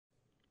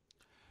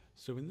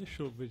So in this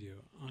short video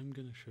I'm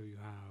going to show you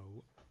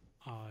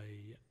how I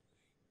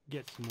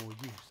get some more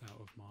use out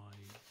of my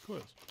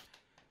coils.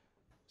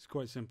 It's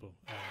quite simple.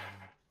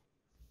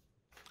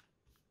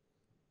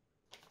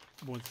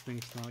 Once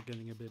things start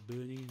getting a bit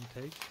burny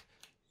in taste,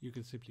 you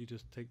can simply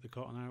just take the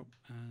cotton out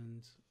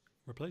and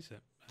replace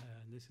it.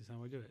 And this is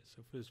how I do it.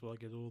 So first of all, I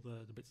get all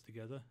the bits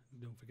together.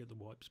 Don't forget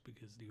the wipes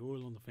because the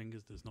oil on the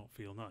fingers does not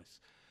feel nice.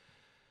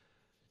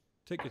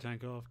 Take your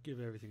tank off, give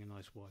everything a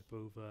nice wipe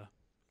over,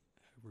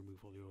 remove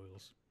all the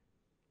oils,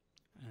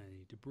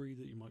 any debris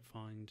that you might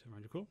find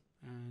around your coil,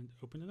 and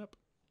open it up.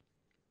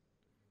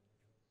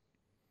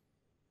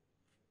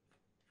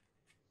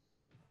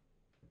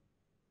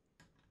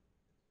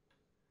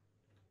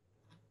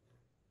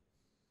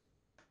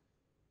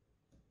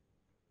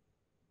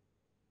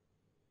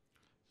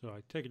 So I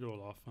take it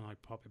all off and I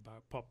pop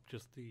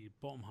just the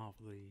bottom half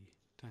of the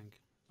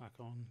tank back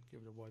on,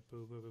 give it a wipe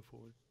over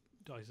before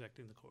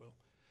dissecting the coil.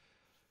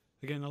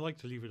 Again, I like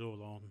to leave it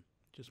all on,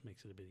 just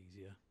makes it a bit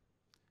easier.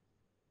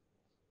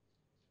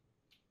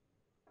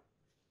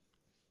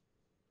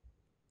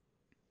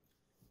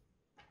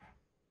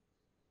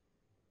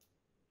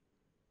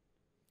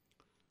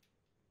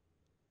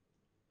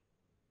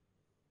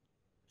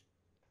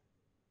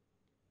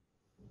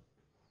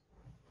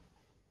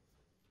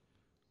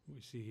 What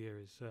we see here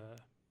is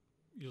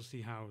you'll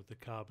see how the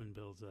carbon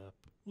builds up,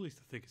 at least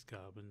the thickest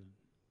carbon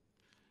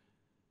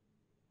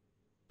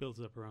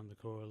builds up around the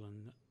coil,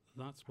 and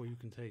that's what you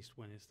can taste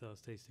when it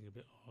starts tasting a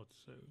bit odd.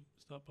 So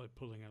start by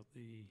pulling out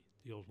the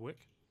old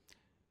wick.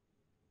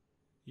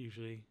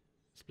 Usually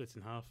splits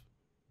in half.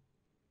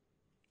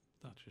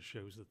 That just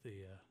shows that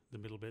the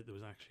middle bit that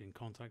was actually in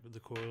contact with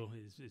the coil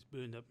is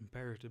burned up and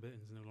perished a bit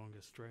and is no longer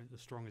as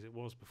strong as it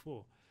was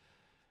before.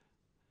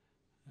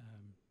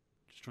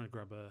 Just trying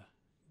to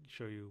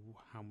show you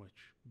how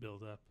much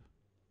build up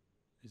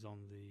is on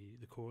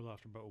the coil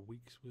after about a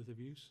week's worth of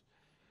use.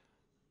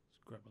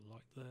 Let's grab a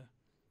light there.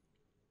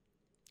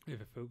 If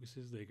it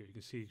focuses, there you go. You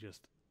can see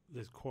just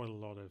there's quite a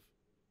lot of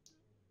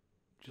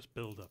just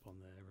build up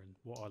on there, and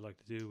what I like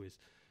to do is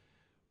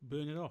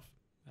burn it off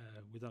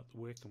without the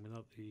wick and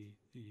without the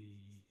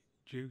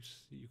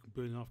juice. You can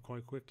burn it off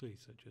quite quickly,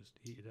 so just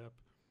heat it up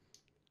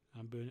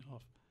and burn it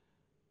off.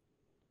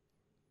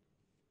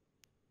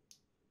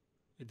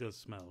 It does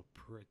smell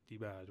pretty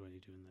bad when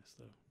you're doing this,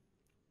 though.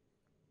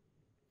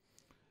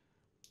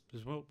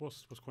 As well,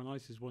 what's quite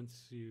nice is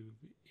once you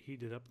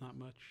heat it up that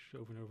much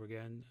over and over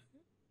again,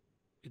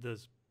 it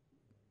does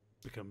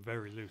become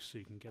very loose, so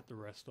you can get the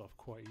rest off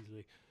quite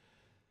easily.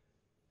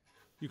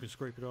 You can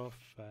scrape it off.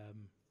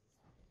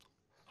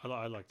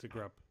 I like to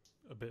grab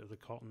a bit of the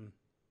cotton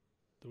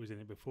that was in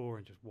it before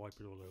and just wipe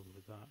it all over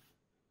with that.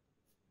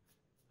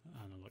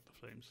 And I like the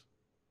flames.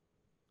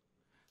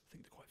 I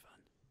think they're quite fun.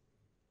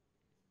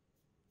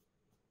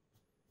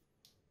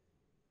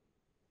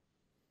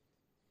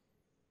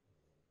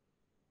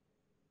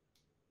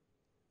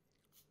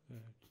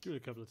 Do it a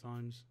couple of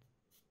times.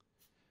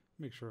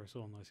 Make sure it's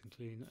all nice and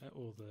clean.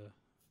 All the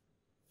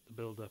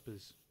build up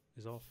is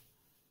off.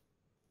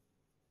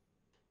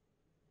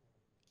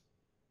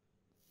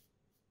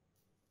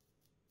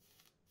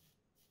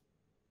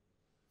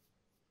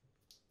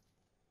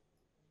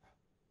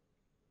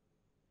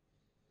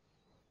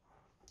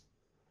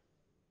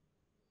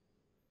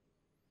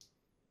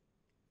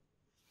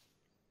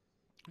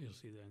 You'll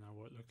see there now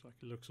what it looks like.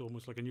 It looks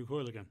almost like a new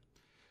coil again,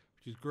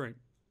 which is great.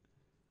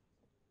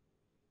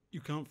 You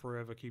can't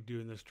forever keep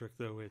doing this trick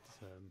though. It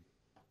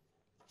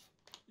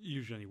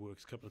usually only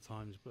works a couple of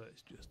times, but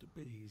it's just a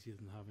bit easier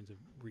than having to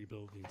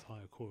rebuild the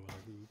entire coil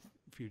every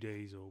few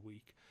days or a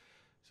week.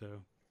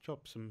 So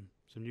chop some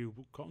new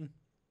cotton.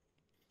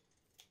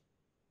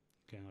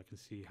 Again, I can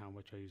see how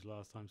much I used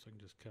last time, so I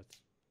can just cut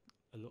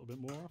a little bit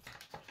more off.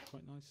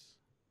 Quite nice.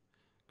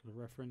 Got a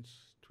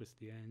reference, twist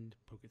the end,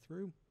 poke it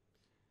through.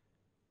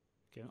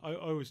 Again, I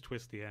always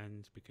twist the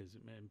end because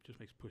it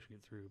just makes pushing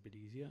it through a bit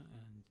easier,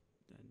 and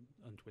then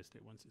untwist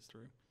it once it's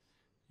through.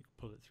 You can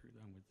pull it through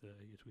then with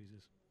your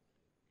tweezers.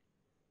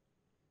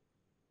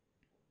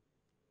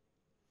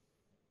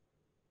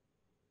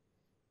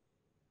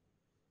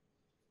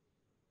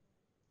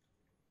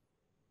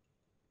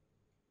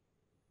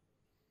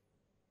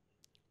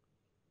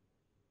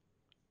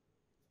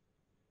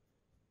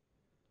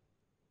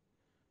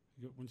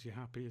 Once you're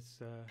happy it's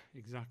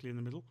exactly in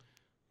the middle,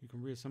 you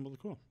can reassemble the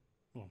coil.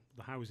 Well,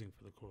 the housing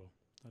for the coil,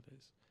 that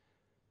is.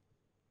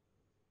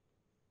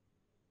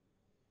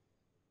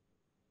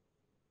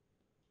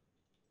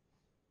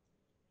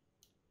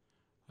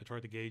 I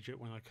try to gauge it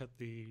when I cut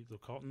the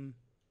cotton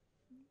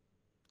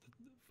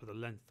for the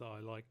length that I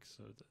like,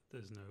 so that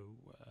there's no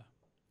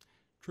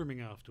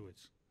trimming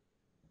afterwards.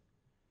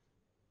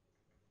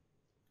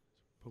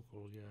 So poke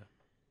all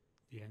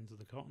the ends of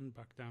the cotton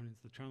back down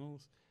into the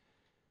channels.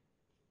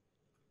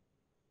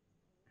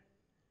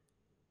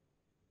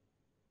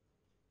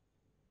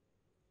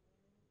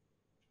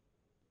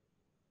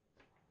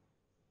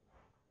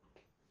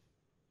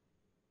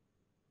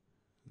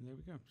 And there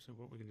we go. So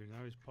what we're going to do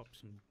now is pop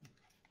some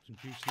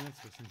juice in it,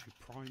 so essentially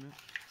prime it.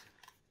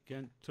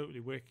 Again,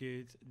 totally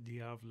wicked.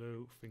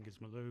 Diavolo, Fingers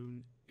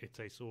Malone. It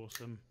tastes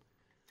awesome.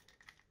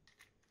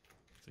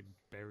 It's like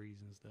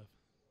berries and stuff.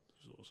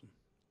 It's awesome.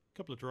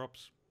 Couple of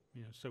drops,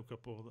 you know, soak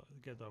up all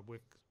that, get that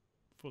wick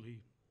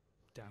fully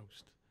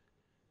doused.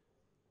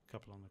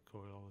 Couple on the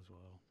coil as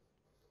well.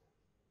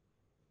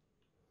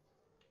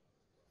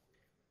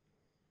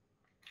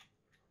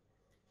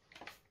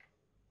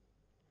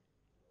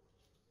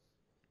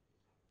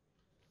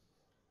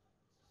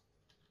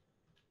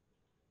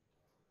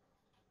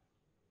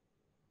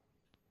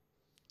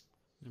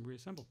 And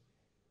reassemble.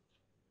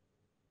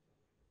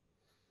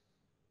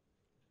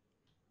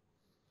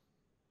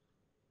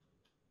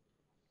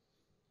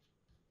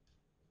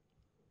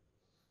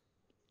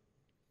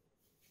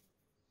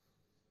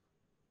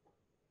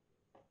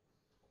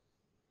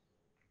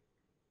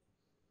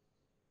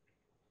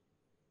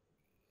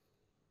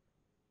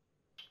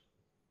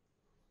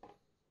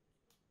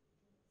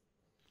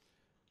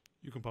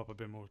 You can pop a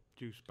bit more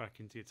juice back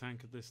into your tank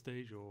at this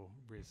stage, or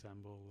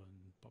reassemble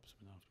and pop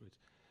some in afterwards.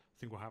 I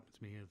think what happened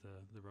to me is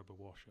the rubber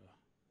washer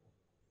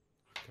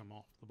had come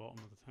off the bottom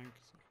of the tank,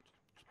 so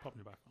just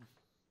popping it back on.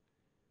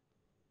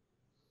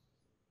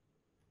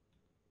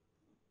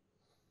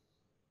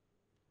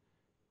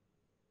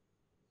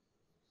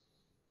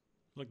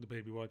 Like the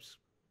baby wipes,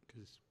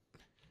 because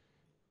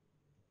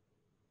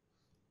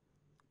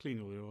clean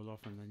all the oil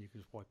off and then you can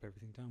just wipe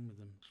everything down with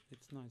them.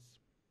 It's nice.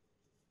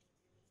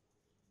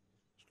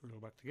 Screw it all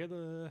back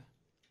together.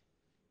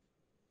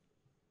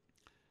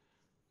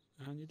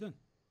 And you're done.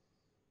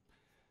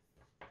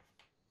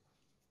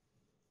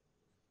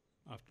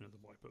 After another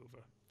wipe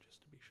over,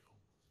 just to be sure.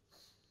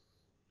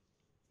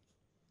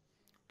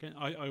 Again,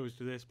 I always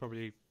do this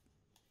probably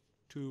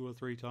 2 or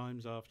 3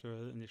 times after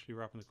initially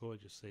wrapping the coil.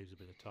 It just saves a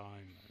bit of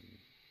time and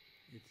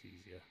it's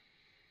easier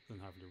than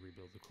having to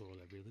rebuild the coil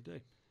every other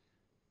day.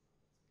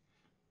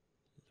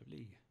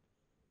 Lovely.